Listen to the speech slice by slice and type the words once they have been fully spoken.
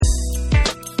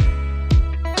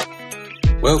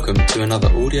Welcome to another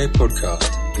audio podcast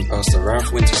from Pastor Ralph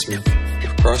Wintersmith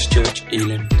of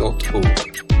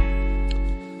ChristchurchEaling.org.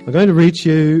 I'm going to read to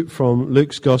you from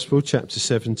Luke's Gospel, chapter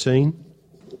 17.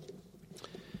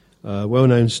 A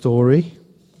well-known story.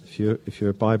 If you're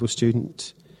a Bible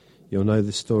student, you'll know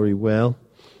the story well.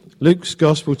 Luke's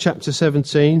Gospel, chapter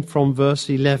 17, from verse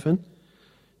 11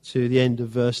 to the end of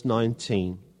verse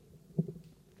 19.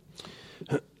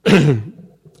 It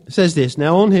says this: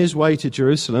 Now on his way to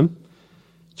Jerusalem,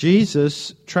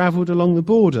 Jesus travelled along the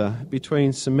border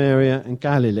between Samaria and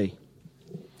Galilee.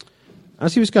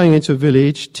 As he was going into a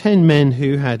village, 10 men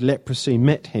who had leprosy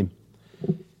met him.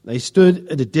 They stood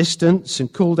at a distance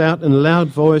and called out in a loud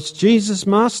voice, "Jesus,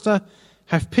 Master,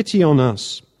 have pity on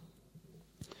us."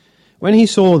 When he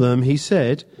saw them, he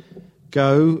said,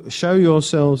 "Go, show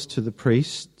yourselves to the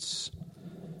priests."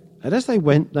 And as they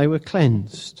went, they were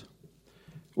cleansed.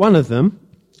 One of them,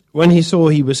 when he saw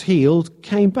he was healed,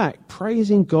 came back,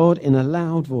 praising God in a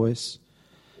loud voice.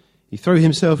 He threw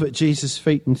himself at Jesus'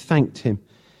 feet and thanked him,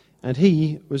 and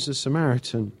he was a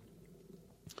Samaritan.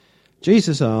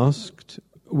 Jesus asked,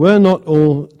 "Were not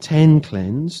all 10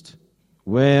 cleansed?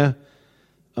 Where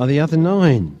are the other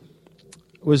 9?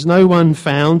 Was no one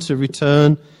found to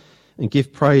return and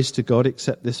give praise to God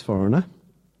except this foreigner?"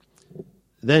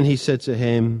 Then he said to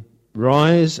him,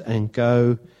 "Rise and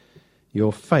go.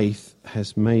 Your faith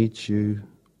has made you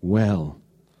well."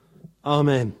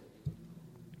 Amen.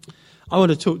 I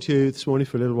want to talk to you this morning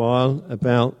for a little while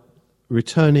about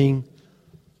returning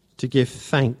to give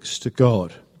thanks to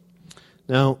God.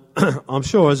 Now, I'm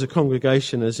sure as a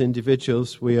congregation, as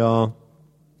individuals, we are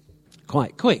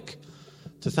quite quick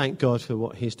to thank God for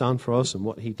what he's done for us and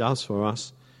what he does for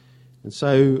us. And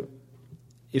so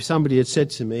if somebody had said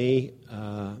to me,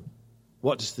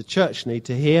 what does the church need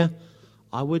to hear?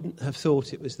 I wouldn't have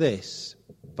thought it was this.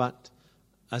 But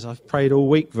as I've prayed all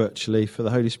week virtually for the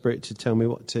Holy Spirit to tell me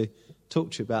what to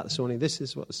talk to you about this morning, this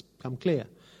is what's become clear.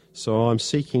 So I'm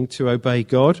seeking to obey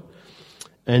God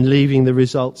and leaving the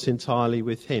results entirely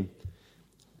with him.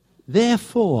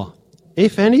 Therefore,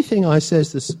 if anything I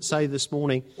say this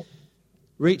morning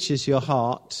reaches your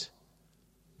heart,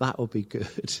 that will be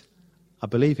good. I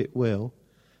believe it will.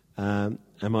 And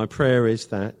my prayer is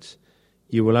that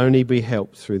you will only be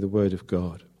helped through the Word of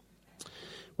God.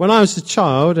 When I was a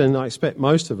child, and I expect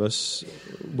most of us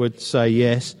would say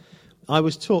yes, I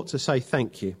was taught to say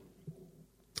thank you.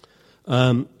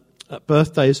 At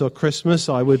birthdays or Christmas,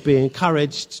 I would be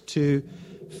encouraged to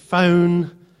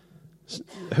phone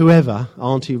whoever,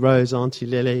 Auntie Rose, Auntie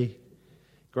Lily,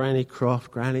 Granny Croft,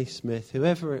 Granny Smith,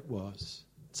 whoever it was,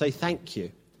 say thank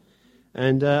you.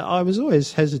 And I was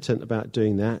always hesitant about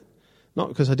doing that. Not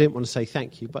because I didn't want to say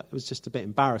thank you, but it was just a bit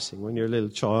embarrassing when you're a little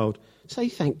child. Say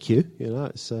thank you,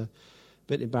 it's a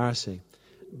bit embarrassing.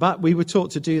 But we were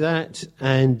taught to do that,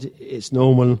 and it's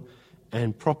normal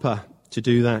and proper to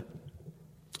do that.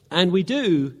 And we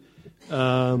do,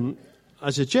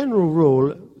 as a general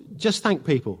rule, just thank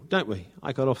people, don't we?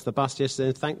 I got off the bus yesterday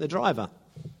and thanked the driver.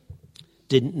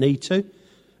 Didn't need to.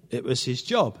 It was his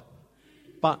job.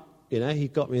 But, he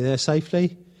got me there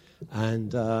safely,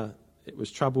 and it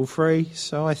was trouble-free,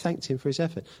 so I thanked him for his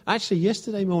effort. Actually,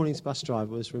 yesterday morning's bus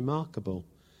driver was remarkable.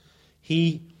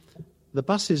 The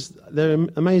buses, they're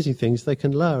amazing things. They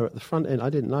can lower at the front end.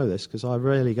 I didn't know this because I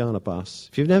rarely go on a bus.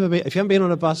 If you haven't been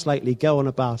on a bus lately, go on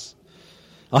a bus.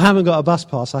 I haven't got a bus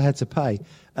pass. I had to pay.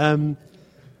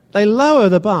 They lower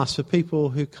the bus for people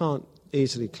who can't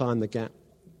easily climb the gap.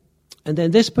 And then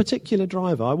this particular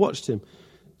driver, I watched him,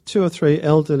 2 or 3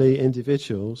 elderly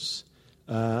individuals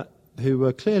who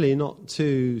were clearly not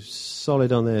too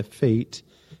solid on their feet.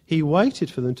 He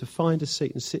waited for them to find a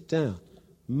seat and sit down.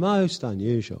 Most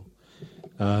unusual.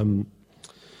 So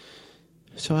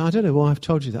I don't know why I've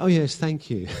told you that. Oh, yes, thank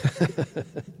you.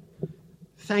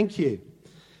 Thank you.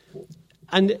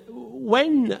 And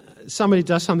when somebody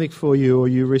does something for you or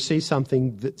you receive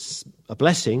something that's a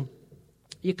blessing,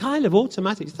 you kind of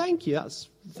automatically, thank you, that's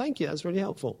really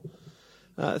helpful.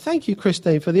 Thank you,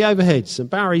 Christine, for the overheads, and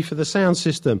Barry for the sound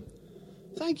system.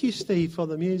 Thank you, Steve, for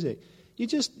the music.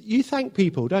 You thank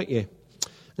people, don't you?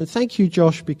 And thank you,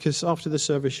 Josh, because after the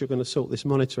service you're going to sort this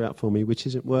monitor out for me, which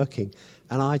isn't working.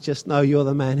 And I just know you're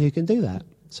the man who can do that.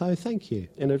 So thank you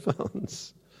in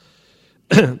advance.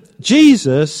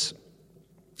 Jesus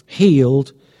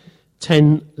healed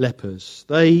 10 lepers.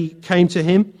 They came to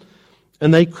him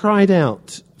and they cried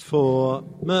out for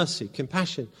mercy,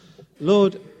 compassion.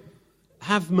 Lord,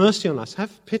 have mercy on us,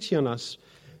 have pity on us,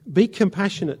 be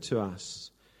compassionate to us.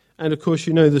 And of course,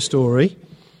 you know the story.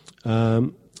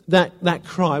 That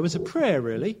cry was a prayer,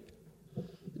 really.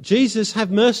 Jesus,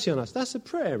 have mercy on us. That's a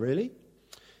prayer, really.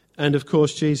 And of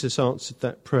course, Jesus answered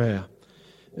that prayer.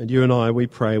 And you and I, we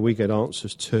pray, we get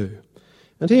answers too.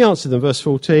 And he answered them, verse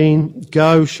 14,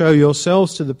 "Go, show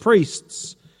yourselves to the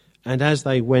priests." And as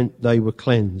they went, they were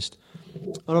cleansed.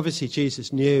 And obviously,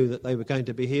 Jesus knew that they were going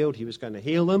to be healed. He was going to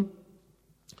heal them,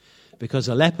 because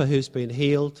a leper who's been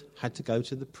healed had to go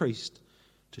to the priest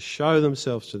to show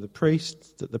themselves to the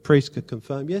priest, that the priest could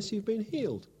confirm, yes, you've been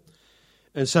healed.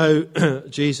 And so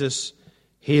Jesus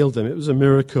healed them. It was a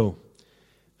miracle.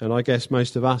 And I guess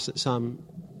most of us at some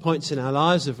points in our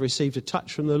lives have received a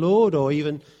touch from the Lord, or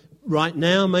even right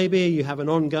now maybe you have an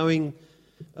ongoing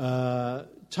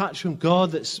touch from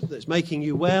God that's making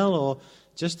you well, or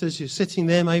just as you're sitting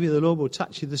there, maybe the Lord will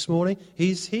touch you this morning.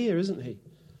 He's here, isn't he?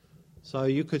 So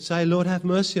you could say, "Lord, have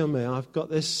mercy on me. I've got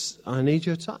this. I need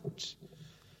your touch."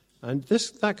 And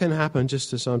that can happen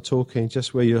just as I'm talking,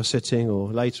 just where you're sitting,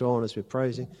 or later on as we're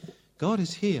praising. God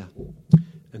is here.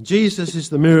 And Jesus is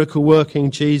the miracle-working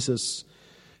Jesus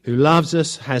who loves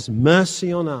us, has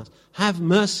mercy on us. "Have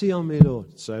mercy on me,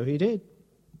 Lord." So he did.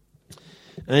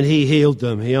 And he healed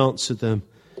them. He answered them.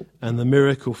 And the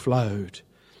miracle flowed.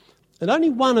 And only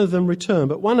one of them returned,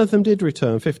 but one of them did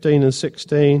return, 15 and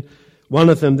 16. One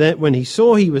of them, then, when he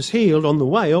saw he was healed on the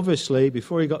way, obviously,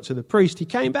 before he got to the priest, he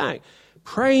came back,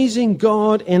 praising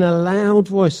God in a loud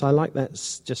voice. I like that,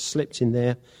 just slipped in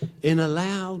there. In a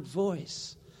loud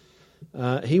voice.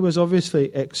 He was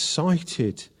obviously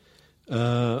excited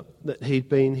that he'd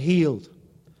been healed.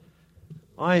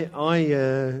 I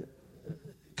a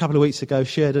couple of weeks ago,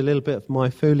 shared a little bit of my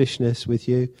foolishness with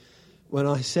you when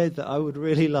I said that I would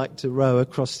really like to row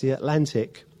across the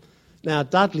Atlantic. Now,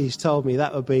 Dudley's told me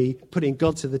that would be putting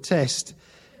God to the test,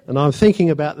 and I'm thinking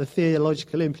about the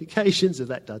theological implications of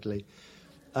that, Dudley.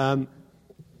 But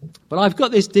I've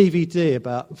got this DVD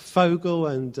about Fogel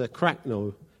and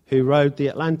Cracknell, who rowed the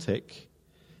Atlantic,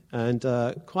 and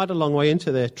quite a long way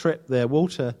into their trip, their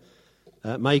water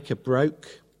maker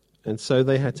broke, and so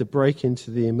they had to break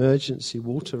into the emergency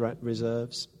water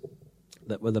reserves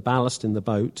that were the ballast in the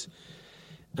boat.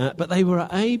 But they were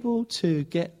able to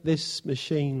get this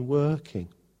machine working.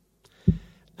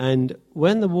 And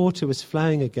when the water was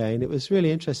flowing again, it was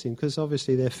really interesting, because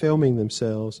obviously they're filming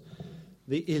themselves.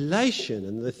 The elation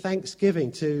and the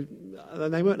thanksgiving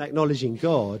they weren't acknowledging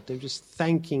God, they were just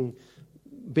thanking,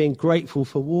 being grateful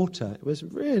for water. It was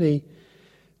really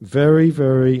very,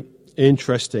 very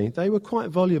interesting. They were quite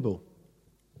voluble.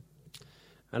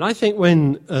 And I think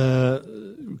when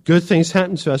good things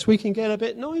happen to us, we can get a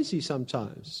bit noisy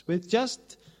sometimes with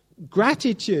just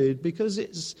gratitude,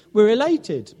 because we're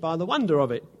elated by the wonder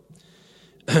of it.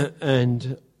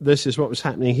 And this is what was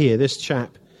happening here. This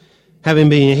chap, having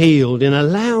been healed, in a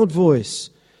loud voice,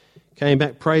 came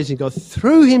back praising God,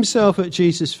 threw himself at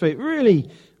Jesus' feet, really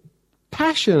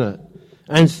passionate,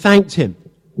 and thanked him.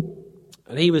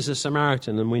 And he was a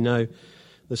Samaritan, and we know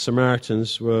the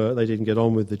Samaritans they didn't get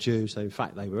on with the Jews. In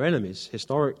fact, they were enemies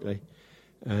historically.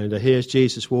 And here's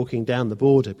Jesus walking down the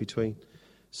border between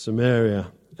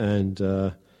Samaria and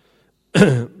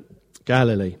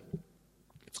Galilee.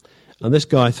 And this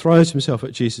guy throws himself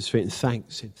at Jesus' feet and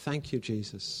thanks him. "Thank you,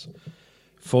 Jesus,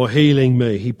 for healing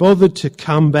me." He bothered to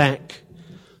come back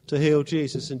to heal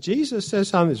Jesus. And Jesus says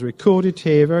something that's recorded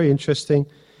here, very interesting.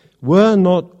 "Were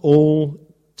not all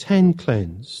 10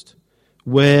 cleansed?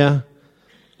 Where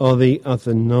are the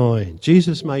other 9?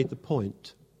 Jesus made the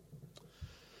point.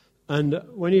 And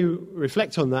when you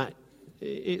reflect on that,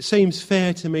 it seems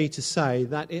fair to me to say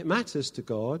that it matters to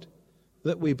God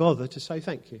that we bother to say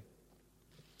thank you.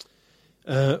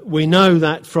 We know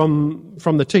that from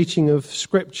the teaching of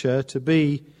Scripture, to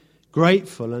be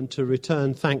grateful and to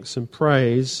return thanks and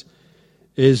praise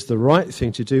is the right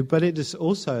thing to do, but it is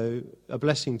also a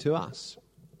blessing to us,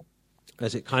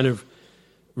 as it kind of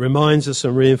reminds us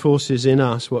and reinforces in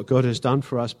us what God has done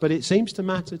for us. But it seems to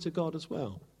matter to God as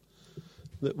well,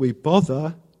 that we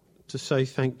bother to say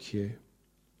thank you.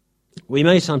 We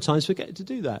may sometimes forget to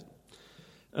do that.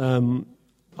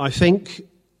 I think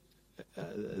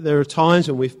there are times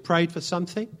when we've prayed for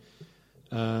something,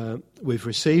 we've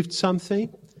received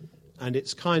something, and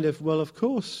it's kind of, well, of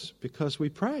course, because we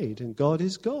prayed, and God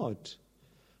is God.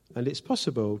 And it's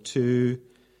possible to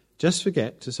just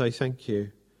forget to say thank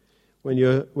you. When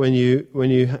you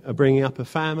are bringing up a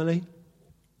family,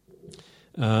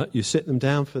 you sit them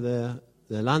down for their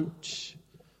lunch,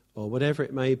 or whatever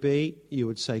it may be, you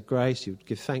would say grace, you would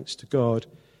give thanks to God.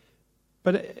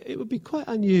 But it would be quite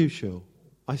unusual,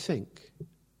 I think,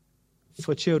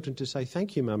 for children to say,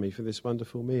 "Thank you, Mummy, for this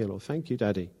wonderful meal," or "Thank you,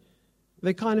 Daddy."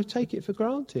 They kind of take it for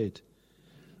granted.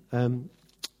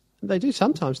 They do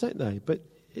sometimes, don't they? But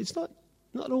it's not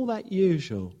all that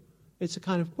usual. It's a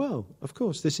kind of, well, of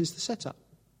course, this is the setup.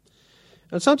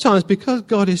 And sometimes, because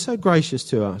God is so gracious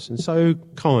to us and so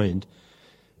kind,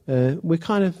 we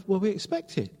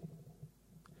expect it.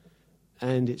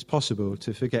 And it's possible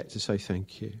to forget to say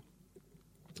thank you.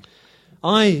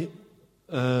 I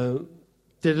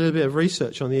did a little bit of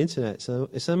research on the internet, so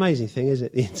it's an amazing thing, isn't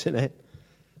it, the internet?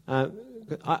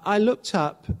 I looked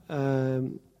up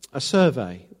a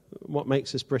survey, what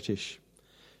makes us British.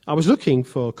 I was looking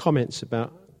for comments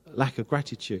about lack of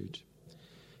gratitude.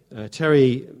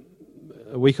 Terry,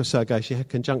 a week or so ago, she had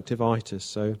conjunctivitis,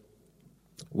 so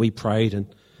we prayed, and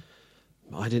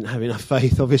I didn't have enough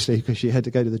faith, obviously, because she had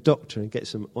to go to the doctor and get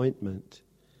some ointment.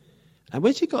 And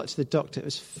when she got to the doctor, it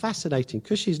was fascinating,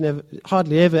 because she's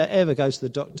hardly ever goes to the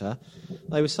doctor.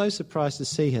 They were so surprised to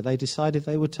see her, they decided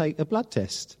they would take a blood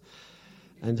test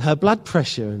and her blood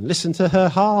pressure and listen to her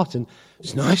heart. And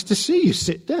it's nice to see you,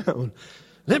 sit down.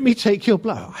 Let me take your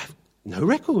blood. I have no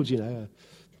record, you know.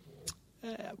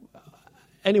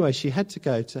 Anyway, she had to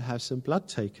go to have some blood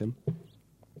taken.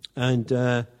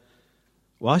 And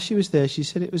while she was there, she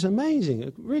said it was amazing,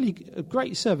 a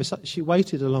great service. She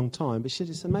waited a long time, but she said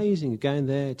it's amazing. You go in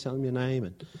there, tell them your name,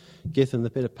 and give them the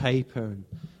bit of paper, and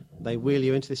they wheel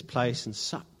you into this place and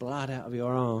suck blood out of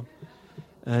your arm.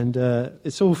 And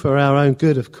it's all for our own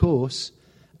good, of course.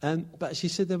 But she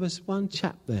said there was one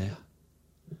chap there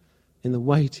in the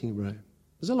waiting room.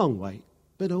 It was a long wait,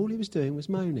 but all he was doing was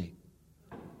moaning.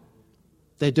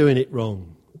 They're doing it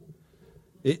wrong.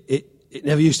 It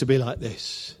never used to be like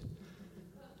this.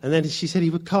 And then she said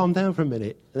he would calm down for a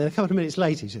minute. And then a couple of minutes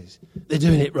later, he says, they're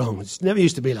doing it wrong. It's never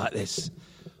used to be like this.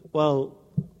 Well,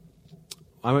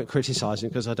 I won't criticise him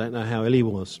because I don't know how ill he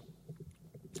was.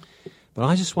 But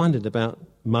I just wondered about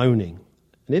moaning.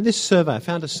 And in this survey, I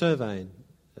found a survey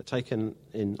taken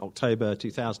in October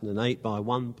 2008 by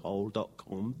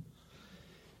onepoll.com.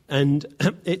 And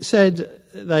it said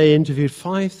they interviewed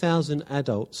 5,000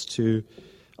 adults to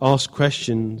ask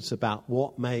questions about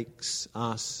what makes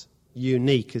us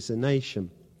unique as a nation.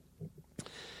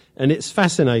 And it's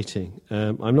fascinating.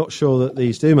 I'm not sure that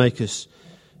these do make us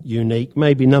unique.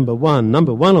 Maybe number one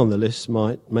on the list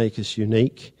might make us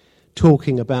unique,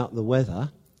 talking about the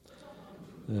weather.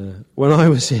 When I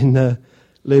was in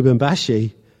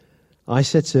Lubumbashi, I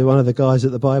said to one of the guys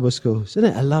at the Bible school, isn't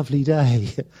it a lovely day?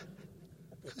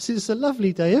 Because it's a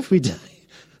lovely day every day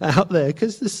out there,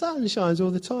 because the sun shines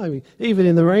all the time. Even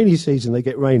in the rainy season, they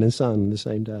get rain and sun on the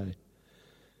same day.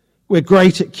 We're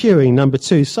great at queuing, number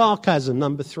 2. Sarcasm,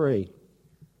 number 3.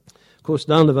 Of course,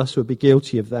 none of us would be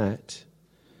guilty of that.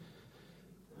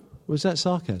 Was that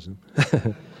sarcasm?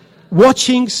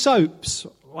 Watching soaps.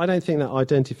 I don't think that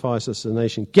identifies us as a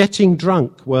nation. Getting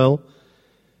drunk. Well,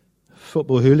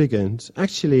 football hooligans.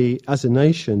 Actually, as a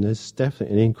nation, there's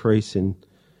definitely an increase in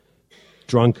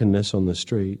drunkenness on the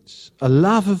streets. A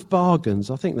love of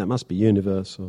bargains. I think that must be universal.